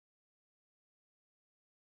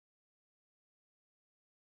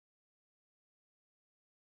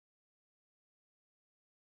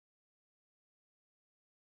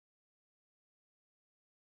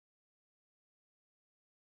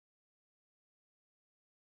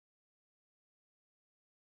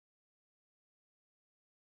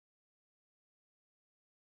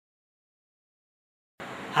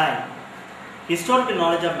Hi. Historical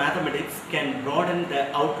knowledge of mathematics can broaden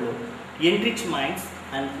the outlook, enrich minds,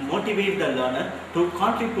 and motivate the learner to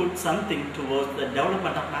contribute something towards the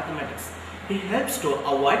development of mathematics. It helps to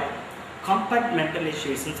avoid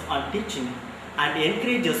compartmentalizations on teaching and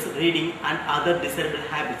encourages reading and other desirable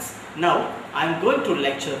habits. Now, I am going to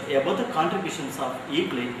lecture about the contributions of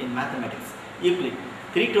Euclid in mathematics. Euclid,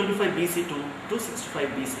 325 BC to 265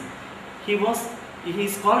 BC. He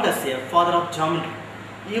is called as a father of geometry.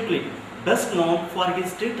 Euclid, best known for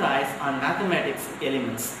his treatise on mathematics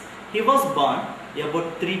elements. He was born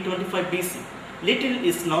about 325 BC. Little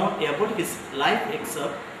is known about his life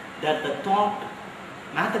except that he taught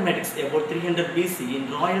mathematics about 300 BC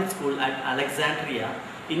in royal school at Alexandria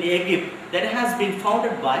in Egypt that has been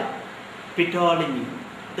founded by Ptolemy,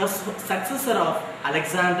 the successor of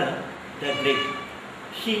Alexander the Great.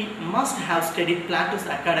 He must have studied Plato's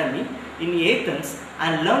academy in Athens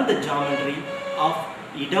and learned the geometry of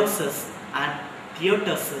Euclid and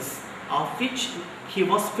Thiyagu, of which he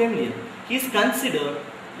was familiar. He is considered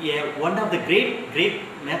one of the great Greek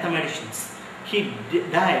mathematicians. He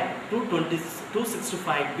died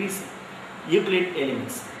 265 BC. Euclid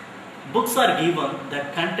elements. Books are given the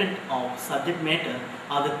content of subject matter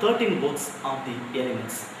are the 13 books of the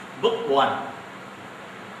elements. Book 1.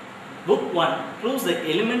 Book 1 proves the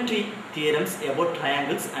elementary theorems about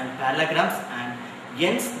triangles and parallelograms and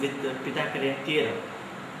ends with the Pythagorean theorem.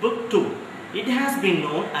 Book 2. It has been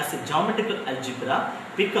known as a geometrical algebra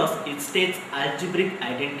because it states algebraic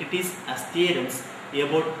identities as theorems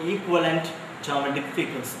about equivalent geometric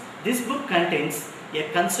figures. This book contains a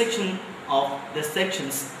construction of the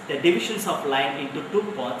sections, the divisions of line into two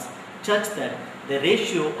parts, such that the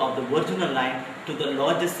ratio of the original line to the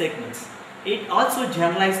largest segments. It also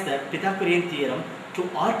generalized the Pythagorean theorem to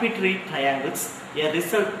arbitrary triangles, a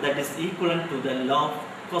result that is equivalent to the law of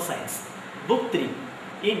cosines. Book 3.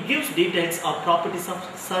 It gives details of properties of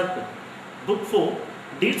circle. Book 4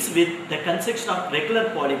 deals with the construction of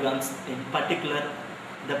regular polygons, in particular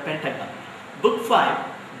the pentagon. Book 5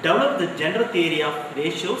 developed the general theory of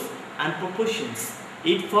ratios and proportions.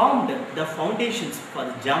 It formed the foundations for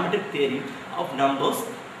the geometric theory of numbers,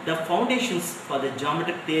 the foundations for the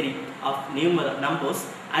geometric theory of numbers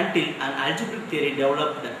until an algebraic theory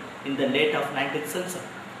developed in the late of 19th century.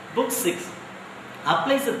 Book 6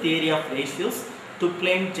 applies the theory of ratios to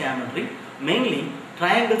plane geometry, mainly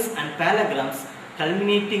triangles and parallelograms,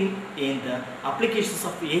 culminating in the applications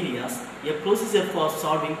of areas, a procedure for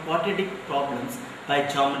solving quadratic problems by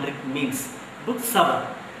geometric means. Book 7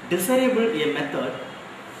 desirable a method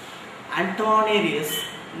Antonarius,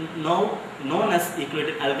 now known as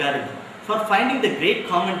Euclid algorithm, for finding the great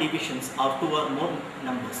common divisions of two or more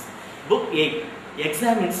numbers. Book 8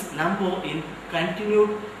 examines number in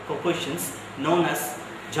continued proportions known as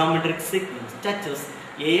geometric sequence, such as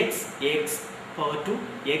ax power 2,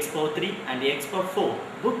 ax power 3 and ax power 4.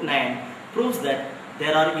 Book 9 proves that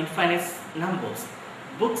there are infinite numbers.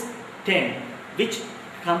 Book 10, which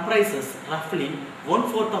comprises roughly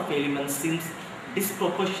 1/4 of elements, seems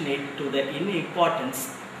disproportionate to the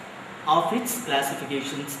importance of its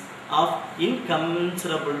classifications of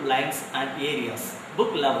incommensurable lines and areas.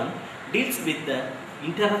 Book 11 deals with the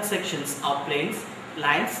intersections of planes,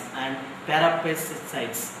 lines and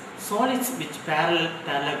parallelopipeds, solids which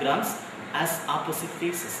parallelograms as opposite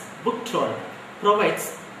faces. Book 12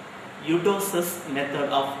 provides Euclid's method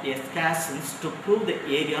of escassions to prove the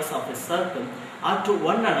areas of a circle are to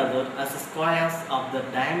one another as the squares of the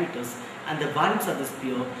diameters and the volumes of the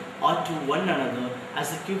sphere are to one another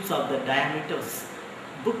as the cubes of the diameters.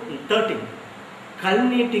 Book 13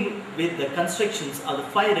 culminating with the constructions of the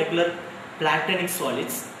 5 regular platonic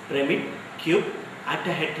solids, pyramid, cube,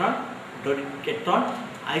 octahedron, dodecahedron,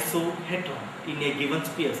 isohedron in a given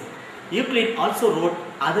sphere. Euclid also wrote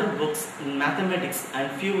other books in mathematics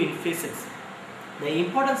and few in physics. The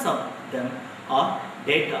importance of them are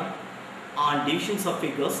data on divisions of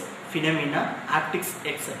figures, phenomena, optics,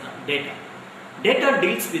 etc. Data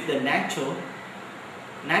deals with the natural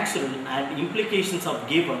and implications of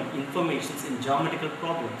given information in geometrical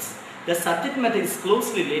problems. The subject matter is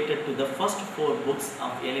closely related to the first 4 books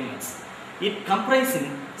of elements. It comprising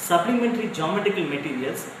supplementary geometrical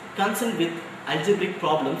materials concerned with algebraic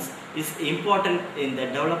problems is important in the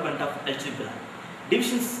development of algebra.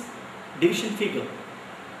 Division figure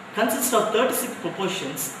consists of 36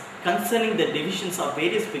 proportions concerning the divisions of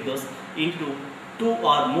various figures into 2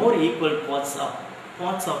 or more equal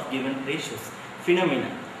parts of given ratios.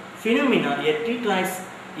 Phenomena, a treatise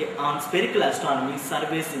on spherical astronomy,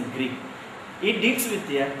 surveys in Greek. It deals with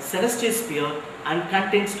a celestial sphere and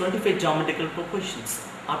contains 25 geometrical proportions.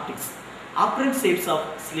 Optics. apparent shapes of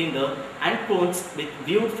cylinder and cones with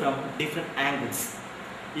viewed from different angles.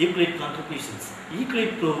 Euclid contributions.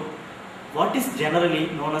 Euclid proved what is generally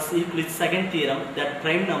known as Euclid's second theorem, that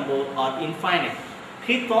prime numbers are infinite.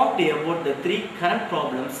 He thought about the three current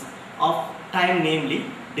problems of time, namely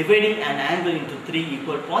dividing an angle into three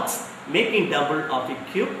equal parts, making double of a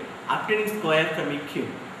cube, obtaining square from a cube.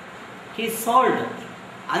 He solved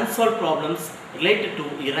unsolved problems related to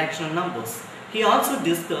irrational numbers. He also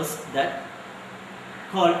discussed that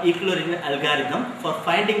called Euclidean algorithm for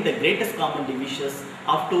finding the greatest common divisors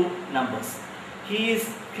of two numbers. He is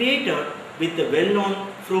created with the well-known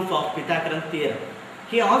proof of Pythagorean theorem.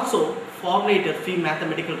 He also formulated few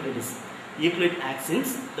mathematical treatises. Euclid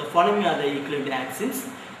axioms. The following are the Euclid axioms.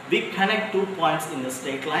 We connect 2 points in a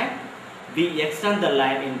straight line. We extend the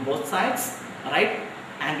line in both sides. Right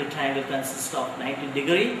angle triangle consists of 90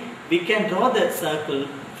 degrees. We can draw the circle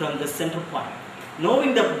from the center point.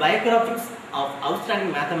 Knowing the biographies of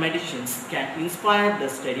outstanding mathematicians can inspire the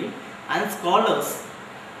study and scholars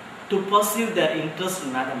to pursue their interest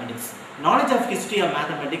in mathematics. Knowledge of history of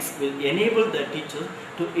mathematics will enable the teacher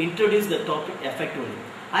to introduce the topic effectively.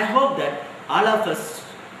 I hope that all of us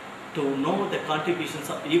to know the contributions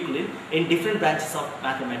of Euclid in different branches of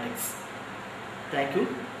mathematics. Thank you.